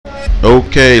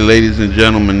Okay, ladies and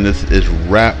gentlemen, this is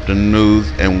Raptor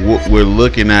News, and what we're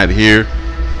looking at here,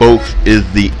 folks, is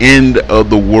the end of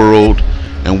the world,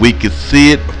 and we can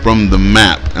see it from the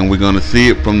map, and we're going to see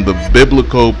it from the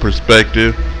biblical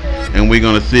perspective, and we're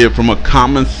going to see it from a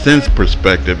common sense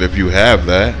perspective, if you have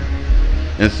that.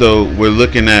 And so we're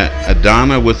looking at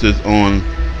Adana, which is on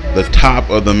the top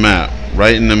of the map,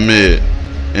 right in the mid,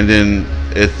 and then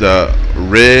it's a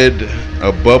red,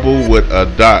 a bubble with a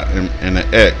dot and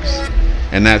an X,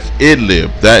 and that's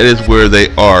Idlib. That is where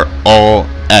they are all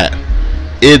at,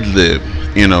 Idlib,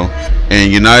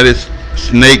 and United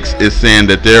Snakes is saying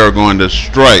that they are going to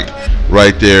strike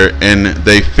right there, and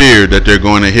they fear that they're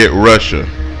going to hit Russia.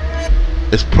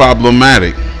 It's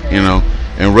problematic,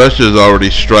 and Russia is already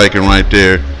striking right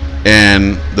there,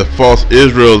 and the false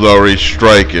Israel is already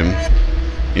striking,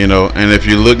 and if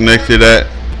you look next to that,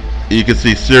 you can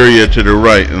see Syria to the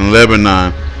right and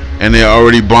Lebanon, and they're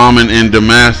already bombing in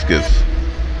Damascus.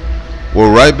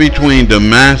 Well, right between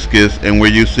Damascus and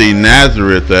where you see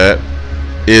Nazareth at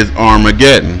is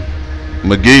Armageddon,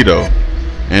 Megiddo,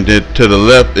 and then to the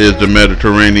left is the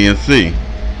Mediterranean Sea,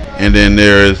 and then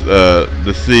there is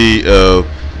the Sea of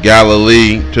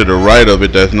Galilee to the right of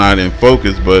it. That's not in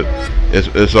focus, but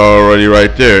it's already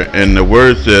right there, and the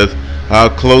word says how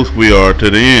close we are to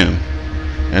the end.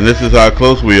 And this is how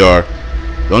close we are.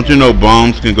 Don't you know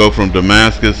bombs can go from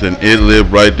Damascus and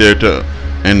Idlib right there to,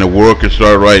 and the war can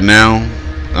start right now?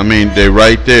 I mean, they're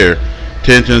right there.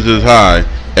 Tensions is high.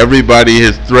 Everybody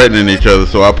is threatening each other.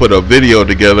 So I put a video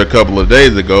together a couple of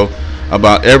days ago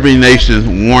about every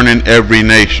nation warning every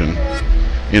nation.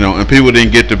 And people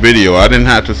didn't get the video. I didn't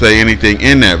have to say anything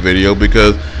in that video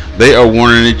because they are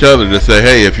warning each other to say,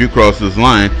 hey, if you cross this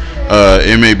line,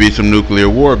 it may be some nuclear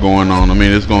war going on. I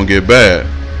mean, it's going to get bad.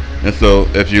 And so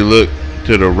if you look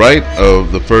to the right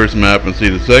of the first map and see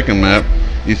the second map,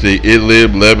 you see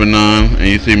Idlib, Lebanon, and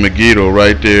you see Megiddo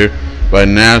right there by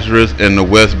Nazareth and the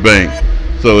West Bank.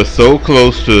 So it's so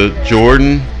close to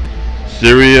Jordan,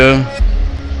 Syria,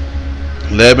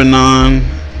 Lebanon,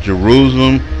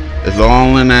 Jerusalem. It's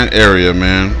all in that area,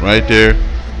 man, right there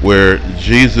where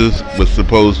Jesus was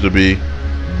supposed to be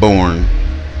born,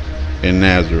 in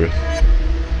Nazareth,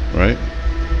 right?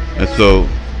 And so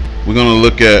we're going to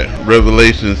look at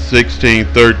Revelation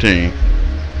 16:13,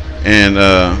 and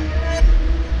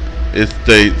it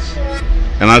states,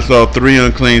 and I saw three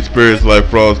unclean spirits like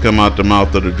frogs come out the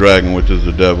mouth of the dragon, which is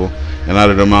the devil, and out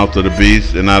of the mouth of the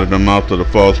beast, and out of the mouth of the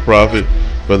false prophet,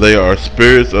 for they are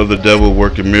spirits of the devil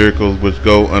working miracles, which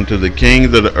go unto the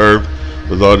kings of the earth,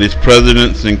 with all these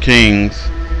presidents and kings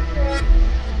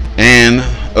and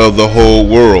of the whole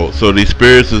world. So these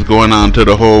spirits is going on to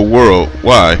the whole world.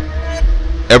 Why?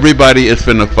 Everybody is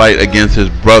finna fight against his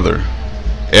brother.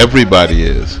 Everybody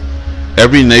is.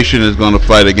 Every nation is going to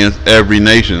fight against every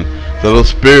nation. So those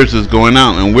spirits is going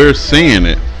out, and we're seeing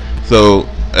it. So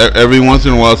every once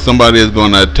in a while somebody is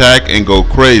going to attack and go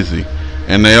crazy,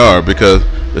 and they are, because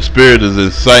the spirit is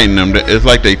inciting them. It's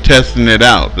like they testing it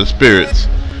out. The spirits,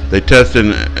 they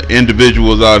testing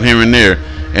individuals out here and there,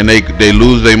 and they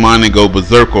lose their mind and go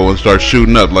berserker and start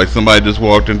shooting up, like somebody just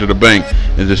walked into the bank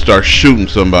and just start shooting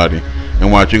somebody.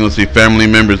 And watch, you're gonna see family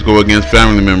members go against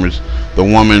family members.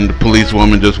 The police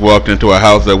woman just walked into a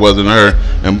house that wasn't hers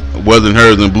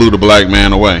and blew the black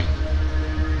man away.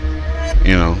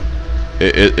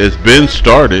 It's been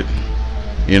started,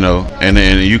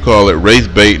 and you call it race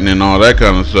baiting and all that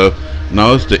kind of stuff.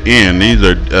 No, it's the end. These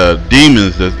are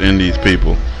demons that's in these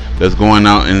people, that's going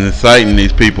out and inciting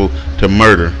these people to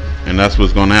murder, and that's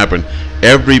what's going to happen.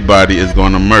 Everybody is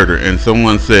going to murder. And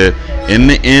someone said in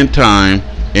the end time,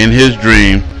 in his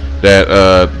dream, that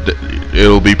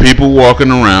it'll be people walking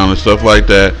around and stuff like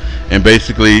that, and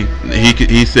basically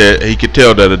he said he could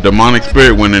tell that a demonic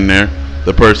spirit went in there,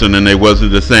 the person, and they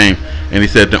wasn't the same. And he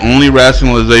said the only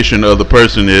rationalization of the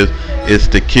person is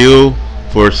to kill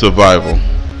for survival.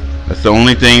 That's the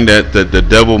only thing that the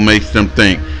devil makes them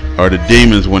think, or the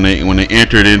demons when they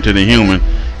entered into the human,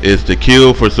 is to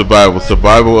kill for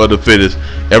survival of the fittest.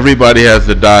 Everybody has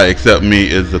to die except me,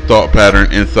 is the thought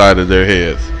pattern inside of their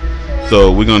heads.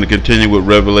 So we're going to continue with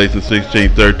Revelation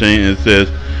 16:13. It says,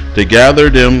 to gather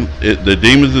them, the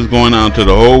demons is going out to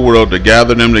the whole world to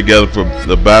gather them together for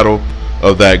the battle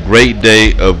of that great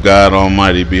day of God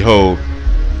Almighty. Behold,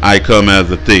 I come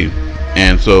as a thief.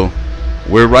 And so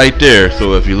we're right there.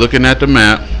 So if you're looking at the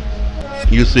map,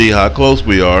 you see how close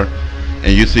we are,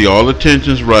 and you see all the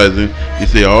tensions rising. You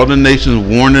see all the nations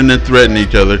warning and threatening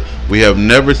each other. We have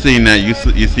never seen that.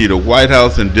 You see the White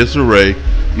House in disarray.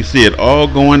 You see it all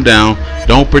going down.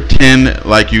 Don't pretend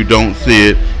like you don't see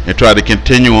it and try to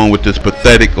continue on with this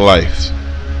pathetic life.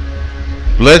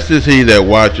 Blessed is he that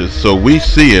watches. So we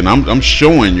see it. I'm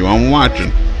showing you. I'm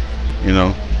watching. You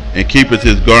know, and keepeth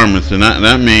his garments, and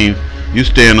that means you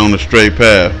stand on the straight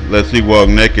path. Lest he walk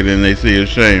naked and they see his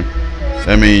shame.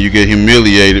 That means you get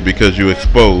humiliated because you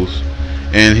exposed.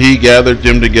 And he gathered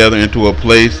them together into a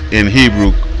place in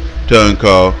Hebrew tongue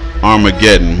called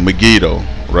Armageddon, Megiddo,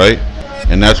 right?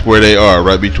 And that's where they are,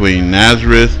 right between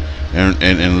Nazareth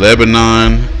and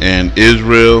Lebanon and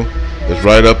Israel. It's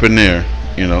right up in there,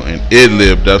 you know. And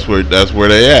Idlib, that's where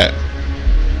they at.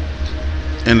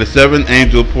 And the seventh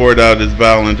angel poured out his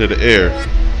vial into the air.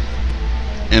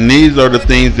 And these are the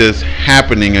things that's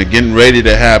happening and getting ready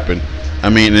to happen. I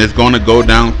mean, it's going to go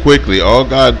down quickly. All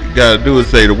God got to do is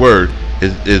say the word.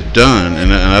 It's done,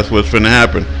 and that's what's going to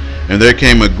happen. And there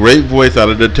came a great voice out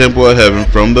of the temple of heaven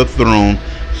from the throne,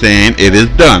 saying, "It is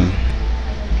done."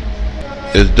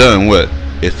 It's done. What?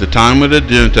 It's the time of the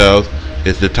Gentiles.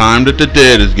 It's the time that the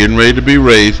dead is getting ready to be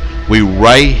raised. We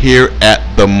right here at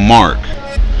the mark.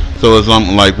 So it's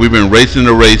like we've been racing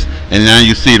the race, and now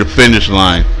you see the finish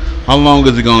line. How long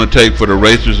is it going to take for the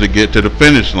racers to get to the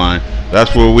finish line?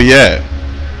 That's where we at.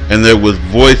 And there was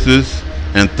voices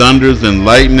and thunders and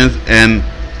lightnings, and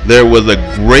there was a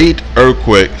great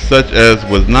earthquake, such as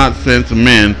was not since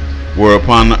men were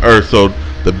upon the earth. So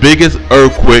the biggest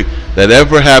earthquake that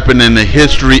ever happened in the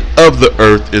history of the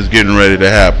earth is getting ready to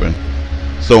happen.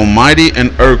 So mighty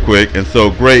an earthquake, and so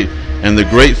great, and the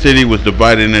great city was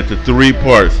divided into three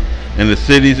parts, and the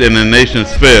cities and the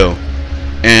nations fell,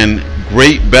 and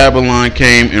great Babylon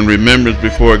came in remembrance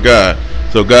before God.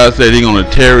 So God said he's going to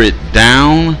tear it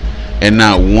down, and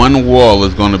not one wall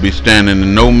is going to be standing,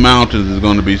 and no mountains is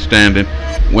going to be standing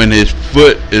when his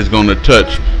foot is going to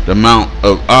touch the Mount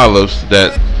of Olives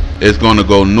that is going to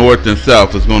go north and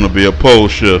south. It's going to be a pole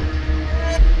shift.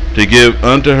 To give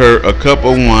unto her a cup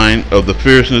of wine of the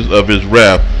fierceness of his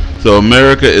wrath. So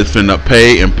America is finna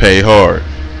pay and pay hard.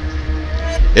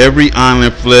 Every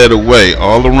island fled away,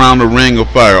 all around the ring of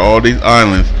fire, all these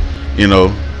islands, you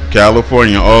know,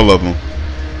 California, all of them.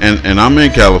 And I'm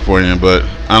in California, but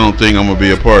I don't think I'm going to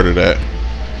be a part of that.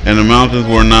 And the mountains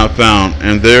were not found,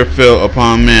 and there fell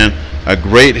upon men a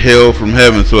great hail from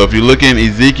heaven. So if you look in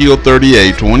Ezekiel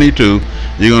 38:22,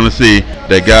 you're going to see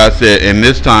that God said, in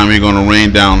this time he's going to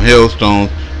rain down hailstones,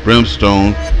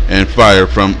 brimstone, and fire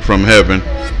from heaven.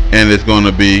 And it's going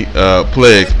to be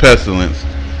plagues, pestilence.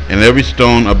 And every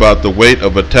stone about the weight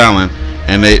of a talent.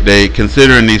 And they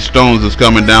considering these stones is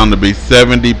coming down to be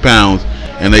 70 pounds.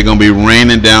 And they're going to be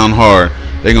raining down hard.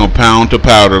 They're going to pound to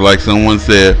powder, like someone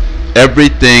said.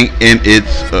 Everything in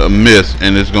its midst.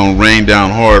 And it's going to rain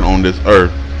down hard on this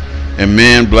earth. And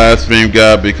men blaspheme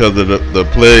God because of the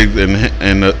plagues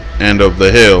and of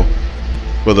the hail.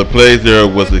 For the plagues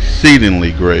thereof was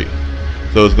exceedingly great.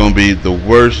 So it's going to be the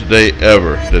worst day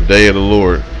ever. The day of the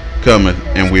Lord cometh.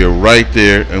 And we are right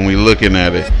there and we're looking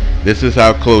at it. This is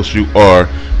how close you are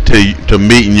to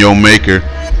meeting your maker.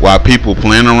 While people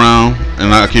playing around,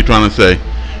 and I keep trying to say,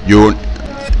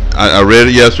 I read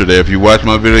it yesterday. If you watch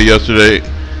my video yesterday,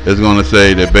 it's going to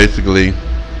say that basically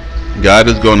God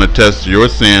is going to test your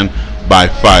sin by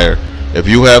fire. If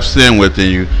you have sin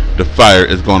within you, the fire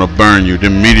is going to burn you. The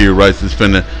meteorites is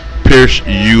finna pierce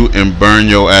you and burn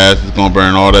your ass. It's going to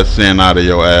burn all that sin out of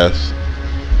your ass.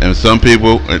 And some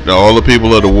people, all the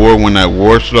people of the war, when that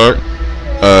war start,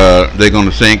 they're going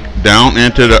to sink down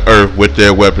into the earth with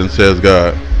their weapons, says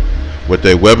God. With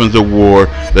their weapons of war,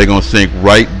 they're going to sink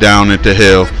right down into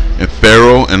hell. And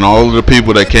Pharaoh and all of the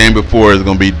people that came before is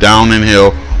going to be down in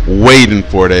hell waiting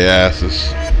for their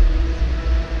asses.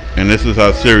 And this is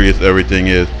how serious everything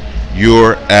is.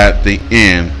 You're at the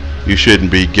end. You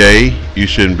shouldn't be gay. You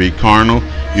shouldn't be carnal.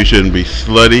 You shouldn't be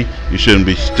slutty. You shouldn't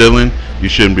be stealing. You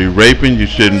shouldn't be raping. You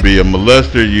shouldn't be a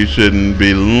molester. You shouldn't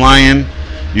be lying.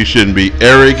 You shouldn't be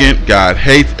arrogant. God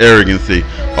hates arrogancy.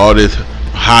 All this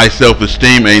high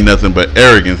self-esteem ain't nothing but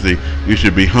arrogancy. You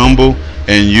should be humble,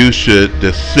 and you should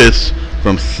desist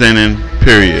from sinning,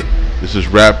 period. This is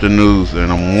Raptor News,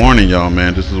 and I'm warning y'all,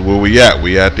 man, this is where we at.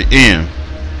 We at the end.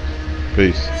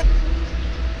 Peace.